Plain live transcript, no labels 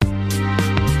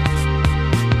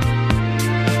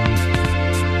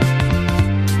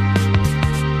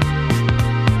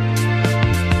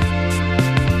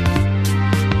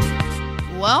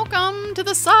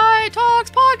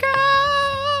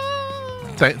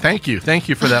Thank you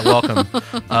for that welcome,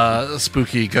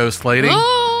 spooky ghost lady.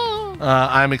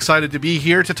 I'm excited to be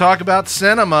here to talk about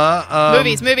cinema.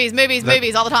 Movies,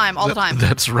 all the time.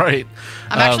 That's right.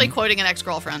 I'm actually quoting an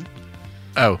ex-girlfriend.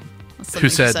 Oh, who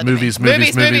said movies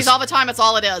all the time, it's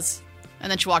all it is. And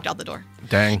then she walked out the door.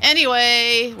 Dang.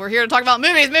 Anyway, we're here to talk about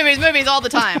movies all the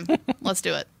time. Let's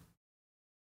do it.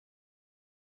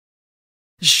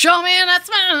 Show me that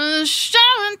smile.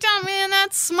 Tell me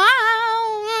that smile.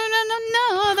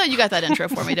 No. You got that intro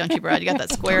for me, don't you, Brad? You got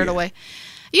that squared away.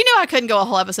 You knew I couldn't go a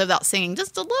whole episode without singing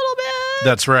just a little bit.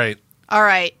 That's right. All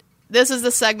right. This is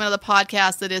the segment of the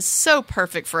podcast that is so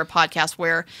perfect for a podcast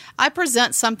where I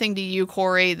present something to you,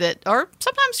 Corey, or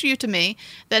sometimes you to me,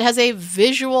 that has a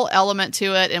visual element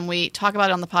to it, and we talk about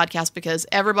it on the podcast because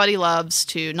everybody loves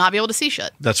to not be able to see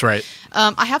shit. That's right.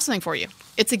 I have something for you.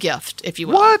 It's a gift, if you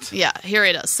will. What? Yeah, here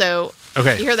it is. So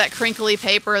okay. You hear that crinkly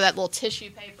paper, that little tissue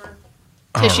paper?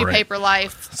 Tissue paper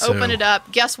life. So, open it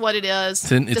up. Guess what it is?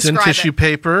 It's in tissue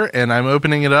paper, and I'm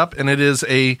opening it up, and it is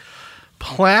a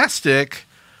plastic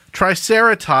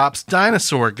Triceratops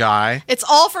dinosaur guy. It's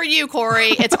all for you, Corey.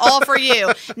 It's all for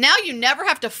you. Now you never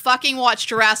have to fucking watch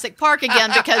Jurassic Park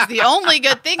again because the only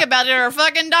good thing about it are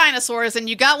fucking dinosaurs, and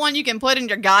you got one you can put in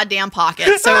your goddamn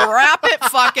pocket. So wrap it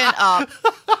fucking up.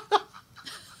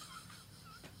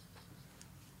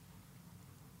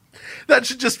 That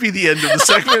should just be the end of the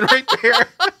segment right there.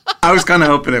 I was kind of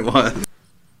hoping it was.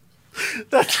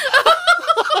 That's...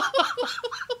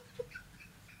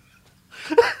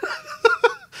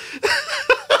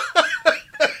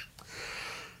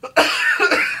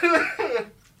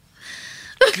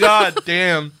 God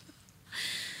damn.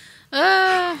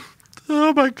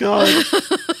 Oh my God.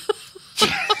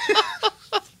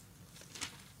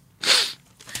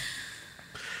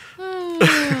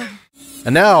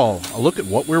 And now, a look at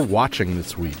what we're watching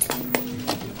this week.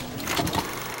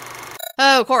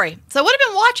 Oh, Corey. So what have you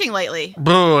been watching lately?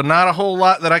 Not a whole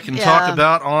lot that I can talk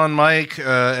about on mic,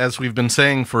 as we've been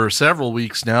saying for several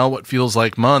weeks now, what feels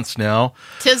like months now.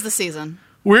 'Tis the season.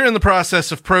 We're in the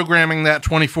process of programming that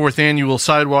 24th annual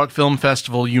Sidewalk Film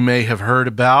Festival you may have heard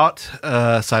about.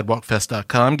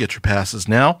 Sidewalkfest.com. Get your passes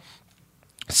now.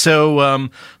 So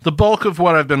the bulk of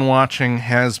what I've been watching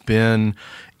has been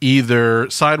either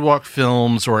Sidewalk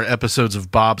films or episodes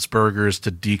of Bob's Burgers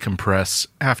to decompress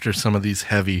after some of these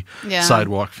heavy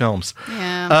Sidewalk films.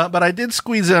 Yeah. But I did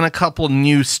squeeze in a couple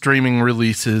new streaming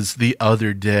releases the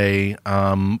other day.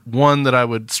 One that I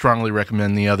would strongly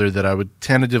recommend, the other that I would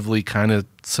tentatively kind of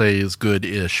say is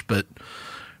good-ish, but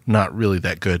not really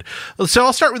that good. So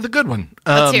I'll start with the good one.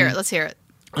 Let's hear it.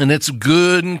 And it's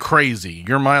good and crazy.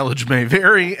 Your mileage may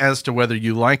vary as to whether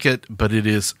you like it, but it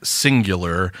is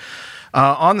singular.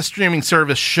 On the streaming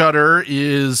service, Shudder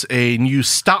is a new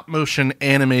stop-motion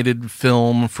animated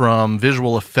film from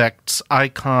visual effects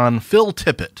icon Phil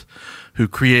Tippett, who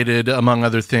created, among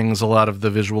other things, a lot of the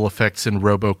visual effects in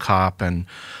RoboCop and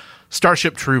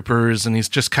Starship Troopers, and he's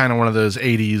just kind of one of those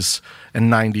 80s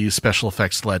and 90s special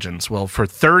effects legends. Well, for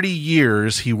 30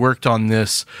 years, he worked on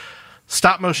this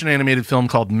stop-motion animated film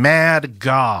called Mad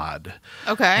God.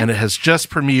 Okay. And it has just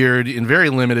premiered in very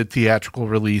limited theatrical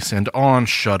release and on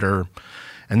Shudder.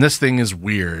 And this thing is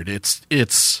weird.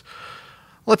 It's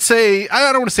let's say,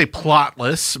 I don't want to say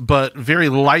plotless, but very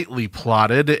lightly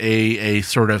plotted, a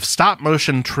sort of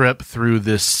stop-motion trip through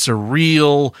this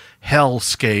surreal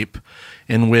hellscape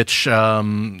in which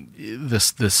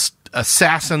this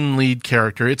assassin lead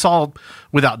character, it's all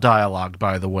without dialogue,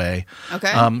 by the way,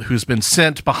 who's been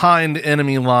sent behind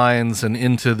enemy lines and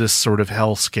into this sort of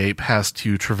hellscape, has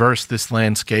to traverse this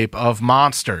landscape of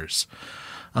monsters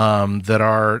that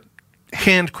are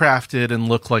handcrafted and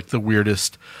look like the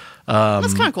weirdest,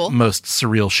 that's kind of cool, most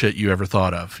surreal shit you ever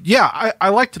thought of. Yeah, I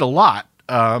liked it a lot.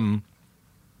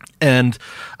 And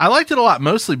I liked it a lot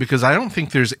mostly because I don't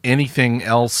think there's anything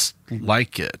else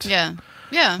like it. Yeah.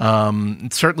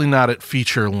 It's certainly not at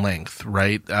feature length,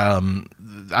 right?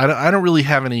 I don't really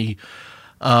have any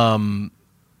frame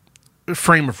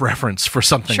of reference for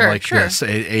something like this.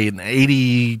 An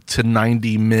 80 to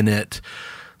 90 minute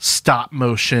stop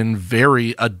motion,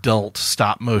 very adult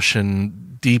stop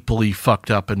motion, deeply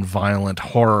fucked up and violent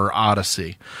horror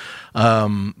odyssey.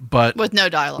 But with no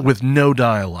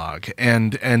dialogue,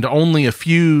 and only a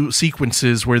few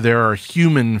sequences where there are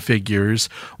human figures,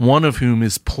 one of whom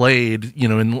is played,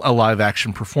 in a live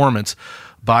action performance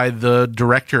by the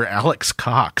director Alex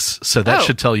Cox. So that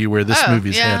should tell you where this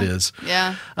movie's head is.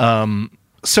 Yeah.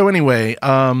 So anyway,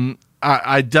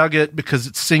 I dug it because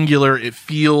it's singular. It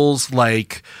feels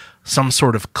like some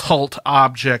sort of cult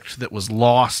object that was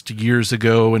lost years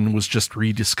ago and was just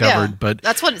rediscovered. Yeah, but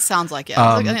that's what it sounds like. Yeah,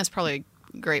 I think it's probably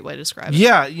great way to describe it.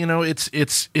 Yeah,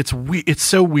 it's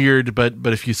so weird, but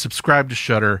if you subscribe to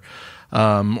Shudder,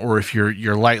 or if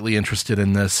you're lightly interested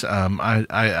in this,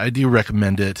 I do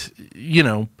recommend it.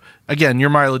 Again, your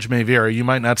mileage may vary. You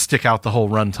might not stick out the whole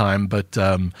runtime, but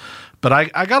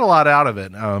I got a lot out of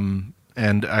it.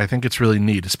 And I think it's really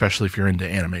neat, especially if you're into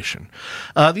animation.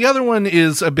 The other one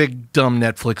is a big, dumb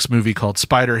Netflix movie called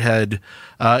Spiderhead.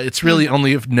 It's really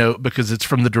only of note because it's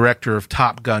from the director of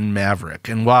Top Gun Maverick.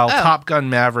 And while Top Gun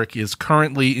Maverick is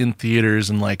currently in theaters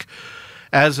and,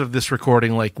 as of this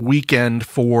recording, weekend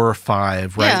 4 or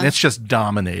 5, right? Yeah. And it's just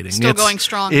dominating. Still going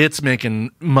strong. It's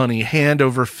making money hand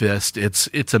over fist.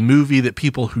 It's a movie that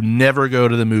people who never go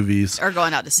to the movies Are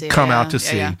going out to see. come out to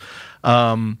see. Yeah.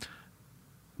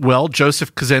 Well,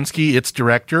 Joseph Kosinski, its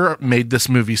director, made this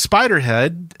movie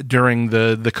Spiderhead during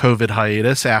the COVID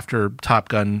hiatus after Top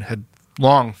Gun had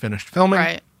long finished filming.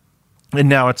 Right. And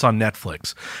now it's on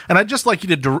Netflix. And I'd just like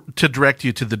you to direct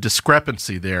you to the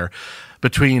discrepancy there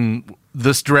between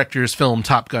this director's film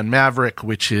Top Gun Maverick,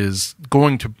 which is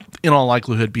going to, in all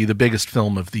likelihood, be the biggest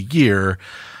film of the year,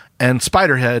 and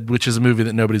Spiderhead, which is a movie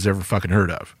that nobody's ever fucking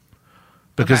heard of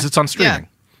because it's on streaming.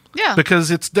 Yeah. Because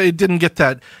they didn't get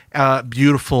that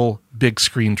beautiful big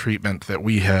screen treatment that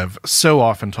we have so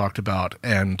often talked about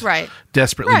and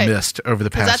desperately missed over the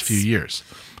past few years.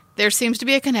 There seems to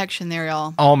be a connection there,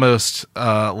 y'all. Almost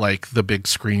like the big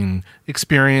screen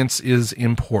experience is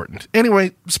important.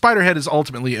 Anyway, Spiderhead is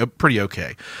ultimately pretty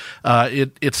okay.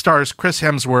 It stars Chris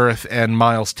Hemsworth and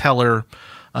Miles Teller.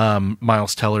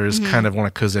 Miles Teller is kind of one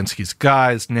of Kosinski's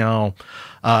guys now.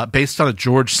 Based on a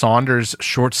George Saunders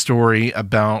short story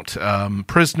about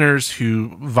prisoners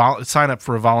who sign up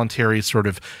for a voluntary sort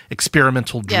of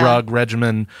experimental drug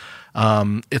regimen.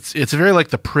 It's very like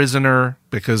The Prisoner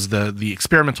because the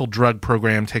experimental drug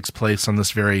program takes place on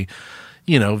this very,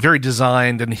 very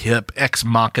designed and hip ex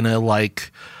machina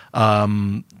like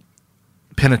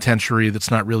penitentiary that's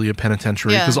not really a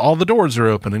penitentiary because all the doors are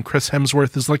open and Chris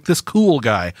Hemsworth is like this cool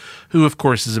guy who of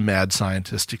course is a mad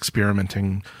scientist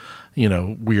experimenting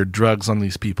weird drugs on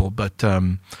these people, but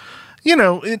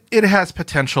it has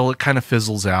potential. It kind of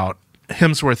fizzles out.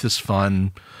 Hemsworth is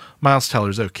fun. Miles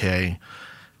Teller's okay.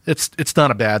 It's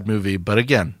not a bad movie, but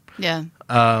again,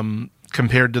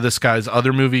 compared to this guy's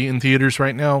other movie in theaters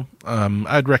right now,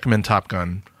 I'd recommend Top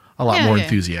Gun a lot more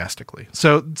enthusiastically.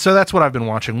 So that's what I've been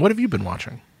watching. What have you been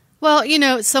watching? Well,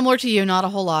 similar to you, not a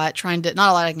whole lot. Not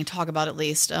a lot I can talk about at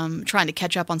least. Trying to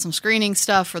catch up on some screening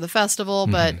stuff for the festival,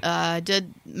 but I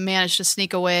did manage to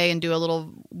sneak away and do a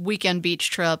little weekend beach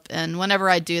trip. And whenever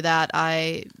I do that,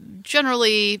 I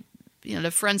generally, at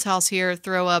a friend's house here,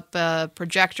 throw up a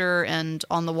projector and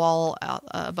on the wall out,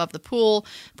 above the pool,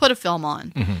 put a film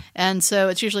on. And so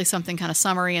it's usually something kind of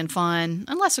summery and fun,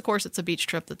 unless, of course, it's a beach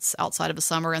trip that's outside of the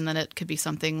summer, and then it could be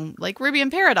something like Ruby in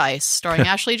Paradise, starring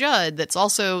Ashley Judd, that's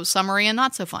also summery and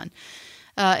not so fun,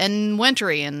 and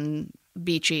wintry and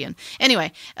beachy. And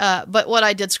anyway, but what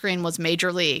I did screen was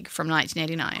Major League from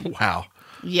 1989. Wow.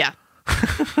 Yeah.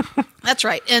 That's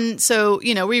right. And so,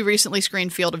 we recently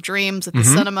screened Field of Dreams at the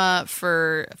cinema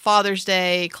for Father's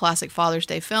Day, classic Father's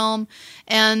Day film.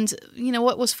 And,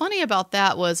 what was funny about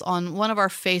that was on one of our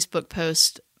Facebook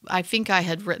posts, I think I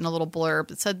had written a little blurb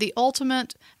that said the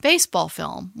ultimate baseball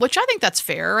film, which I think that's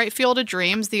fair, right? Field of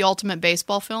Dreams, the ultimate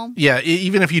baseball film. Yeah,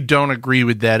 even if you don't agree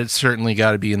with that, it's certainly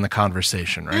got to be in the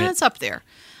conversation, right? And it's up there.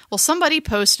 Well, somebody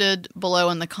posted below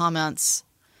in the comments,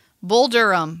 Bull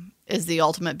Durham is the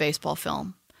ultimate baseball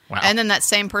film. Wow. And then that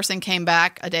same person came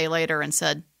back a day later and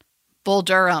said, Bull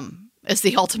Durham is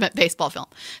the ultimate baseball film.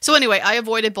 So anyway, I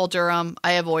avoided Bull Durham,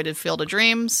 I avoided Field of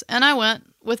Dreams, and I went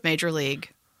with Major League.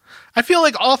 I feel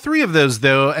like all three of those,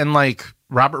 though, and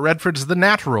Robert Redford's The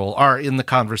Natural are in the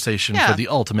conversation for the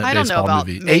ultimate baseball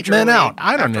movie. Major 8 Men League Out.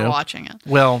 I don't know. Watching it.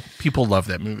 Well, people love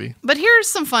that movie. But here's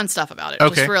some fun stuff about it,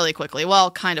 just really quickly.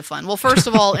 Well, kind of fun. Well, first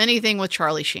of all, anything with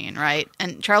Charlie Sheen, right?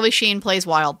 And Charlie Sheen plays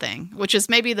Wild Thing, which is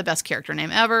maybe the best character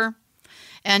name ever.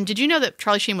 And did you know that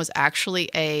Charlie Sheen was actually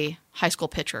a high school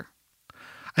pitcher?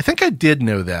 I think I did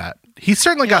know that. He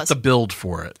certainly got the build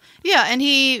for it. Yeah, and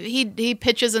he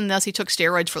pitches in this. He took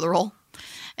steroids for the role.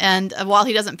 And while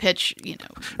he doesn't pitch,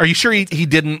 Are you sure he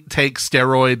didn't take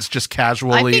steroids just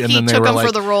casually? I think and he then they took were them like,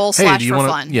 for the role hey, / for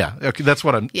fun. Yeah, okay, that's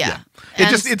what I'm. Yeah.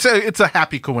 It's a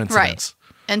happy coincidence. Right.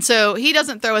 And so he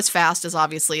doesn't throw as fast as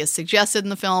obviously is suggested in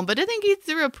the film, but I think he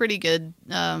threw a pretty good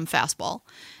fastball.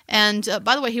 And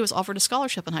by the way, he was offered a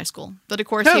scholarship in high school. But of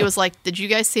course, he was like, did you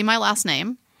guys see my last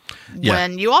name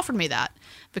when you offered me that?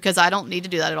 Because I don't need to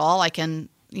do that at all. I can,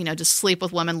 just sleep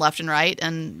with women left and right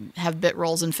and have bit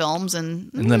roles in films. And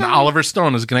then Oliver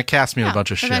Stone is going to cast me in a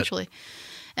bunch of shit. Eventually.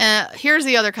 Here's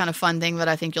the other kind of fun thing that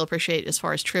I think you'll appreciate as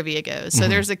far as trivia goes. So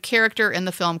there's a character in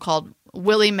the film called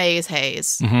Willie Mays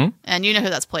Hayes. And you know who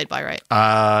that's played by,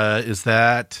 right? Is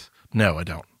that... No, I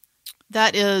don't.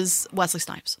 That is Wesley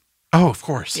Snipes. Oh, of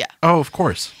course. Yeah. Oh, of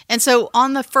course. And so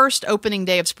on the first opening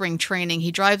day of spring training,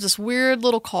 he drives this weird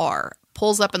little car,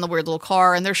 pulls up in the weird little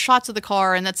car, and there's shots of the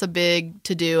car, and that's a big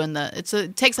to-do, and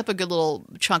it takes up a good little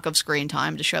chunk of screen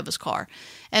time to show this car.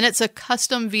 And it's a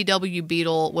custom VW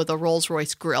Beetle with a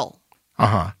Rolls-Royce grill.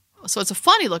 Uh-huh. So it's a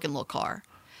funny-looking little car.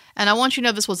 And I want you to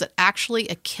know this was actually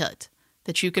a kit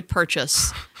that you could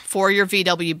purchase for your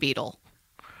VW Beetle.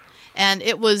 And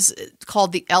it was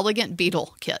called the Elegant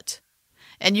Beetle Kit.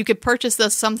 And you could purchase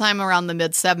this sometime around the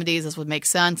mid-'70s, this would make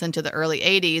sense, into the early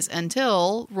 '80s,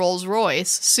 until Rolls-Royce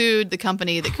sued the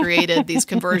company that created these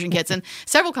conversion kits. And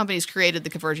several companies created the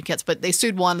conversion kits, but they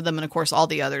sued one of them, and of course all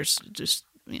the others just,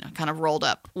 kind of rolled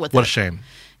up with it. What a shame.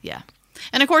 Yeah.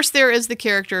 And of course there is the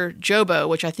character Jobo,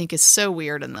 which I think is so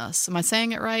weird in this. Am I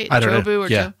saying it right? I don't know. Or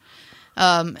Yeah.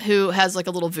 who has like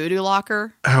a little voodoo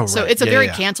locker. Oh, So right. it's a Yeah, very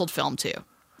yeah. canceled film too.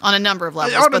 On a number of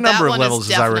levels. On a but number that of one levels,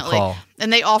 is as I definitely, recall.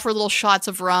 and they offer little shots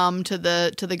of rum to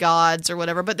the gods or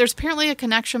whatever. But there's apparently a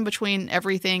connection between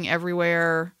Everything,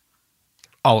 Everywhere,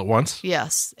 All at once?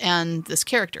 yes, and this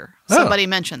character. Oh. Somebody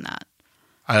mentioned that.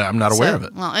 I'm not aware So, of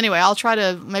it. Well, anyway, I'll try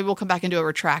to, maybe we'll come back and do a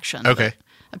retraction. Okay.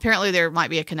 But apparently there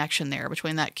might be a connection there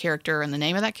between that character and the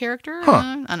name of that character. Huh.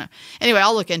 I don't know. Anyway,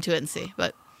 I'll look into it and see.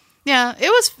 But yeah, it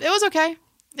was okay.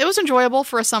 It was enjoyable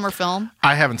for a summer film.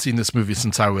 I haven't seen this movie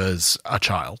since I was a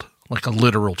child, like a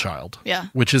literal child. Yeah.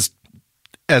 Which is,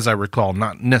 as I recall,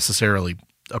 not necessarily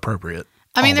appropriate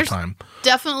all there's the time.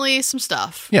 definitely some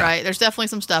stuff, Yeah. right? There's definitely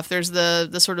some stuff. There's the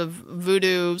sort of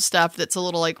voodoo stuff that's a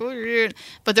little like,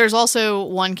 but there's also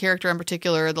one character in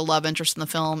particular, the love interest in the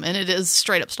film, and it is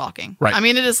straight up stalking. Right. I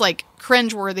mean, it is like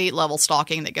cringeworthy level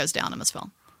stalking that goes down in this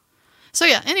film. So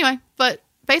yeah, anyway, but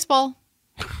baseball,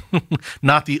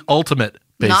 Not the ultimate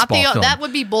baseball not the film. that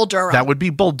would be Bull Durham. That would be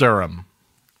Bull Durham,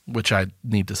 which I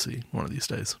need to see one of these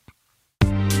days.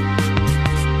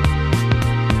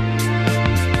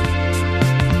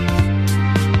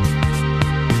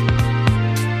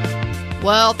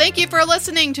 Well, thank you for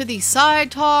listening to the Side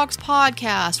Talks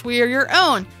podcast. We are your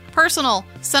own personal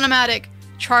cinematic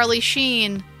Charlie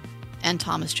Sheen and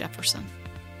Thomas Jefferson.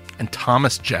 And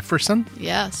Thomas Jefferson?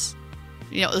 Yes.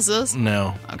 You know what this is?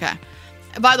 No. Okay.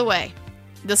 By the way,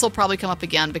 this will probably come up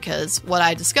again because what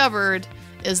I discovered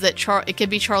is that it could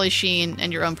be Charlie Sheen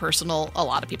and your own personal, a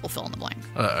lot of people fill in the blank.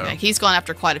 Uh-oh. Okay, he's gone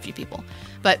after quite a few people.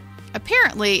 But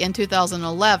apparently in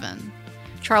 2011,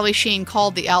 Charlie Sheen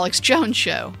called the Alex Jones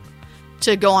Show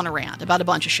to go on a rant about a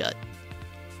bunch of shit,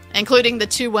 including the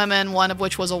two women, one of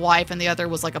which was a wife and the other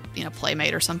was like a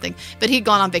playmate or something, but he'd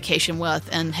gone on vacation with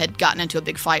and had gotten into a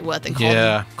big fight with and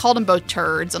called them both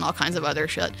turds and all kinds of other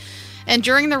shit. And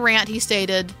during the rant, he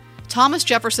stated, Thomas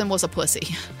Jefferson was a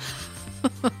pussy.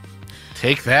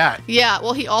 Take that. Yeah,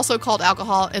 well, he also called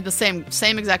alcohol, in the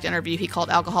same exact interview, he called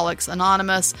Alcoholics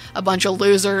Anonymous a bunch of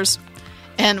losers.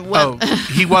 And when,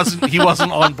 he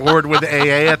wasn't on board with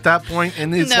AA at that point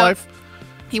in his life?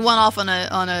 He went off on a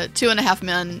 2.5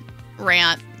 Men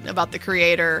rant about the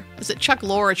creator. Is it Chuck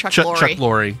Lorre or Chuck Lorre? Chuck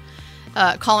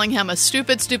Lorre. Calling him a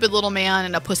stupid little man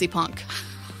and a pussy punk.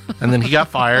 And then he got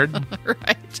fired.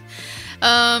 Right.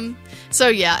 So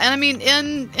yeah, and I mean,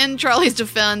 in Charlie's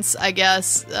defense, I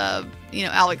guess,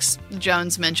 Alex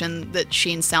Jones mentioned that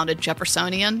Sheen sounded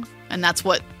Jeffersonian, and that's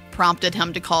what prompted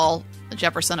him to call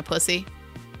Jefferson a pussy.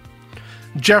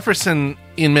 Jefferson,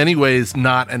 in many ways,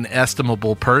 not an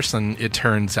estimable person, it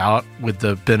turns out, with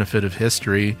the benefit of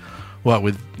history,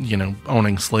 with,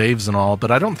 owning slaves and all, but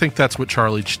I don't think that's what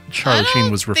Charlie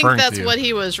Sheen was referring to. I think that's what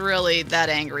he was really that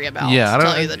angry about, yeah, to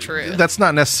tell you the truth. That's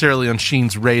not necessarily on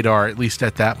Sheen's radar, at least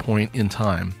at that point in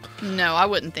time. No, I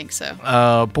wouldn't think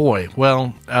so. Boy.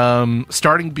 Well,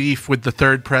 starting beef with the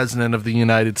third president of the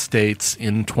United States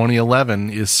in 2011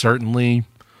 is certainly...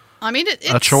 I mean,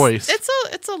 it's a choice.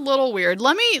 It's a little weird.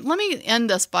 Let me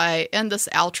end this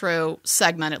outro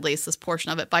segment, at least this portion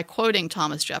of it, by quoting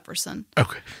Thomas Jefferson.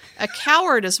 Okay. A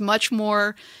coward is much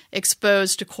more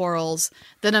exposed to quarrels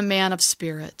than a man of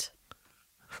spirit.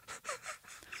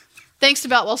 Thanks to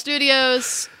Boutwell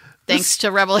Studios. Thanks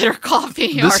to Revelator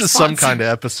Coffee. This is some kind of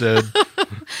episode.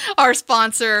 Our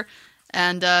sponsor.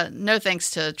 And no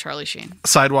thanks to Charlie Sheen.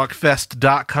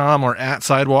 SidewalkFest.com or at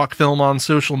Sidewalk Film on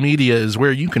social media is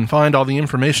where you can find all the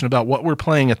information about what we're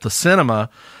playing at the cinema.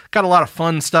 Got a lot of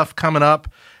fun stuff coming up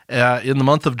in the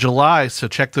month of July, so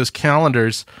check those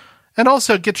calendars. And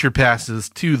also get your passes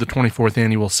to the 24th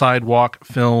Annual Sidewalk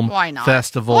Film Why not?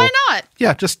 Festival. Why not?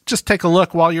 Yeah, just take a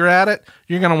look while you're at it.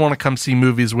 You're going to want to come see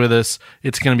movies with us.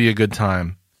 It's going to be a good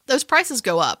time. Those prices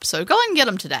go up, so go ahead and get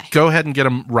them today. Go ahead and get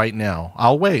them right now.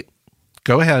 I'll wait.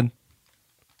 Go ahead.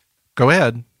 Go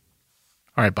ahead.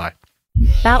 All right, bye.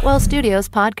 Boutwell Studios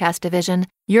Podcast Division.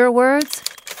 Your words,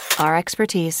 our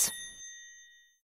expertise.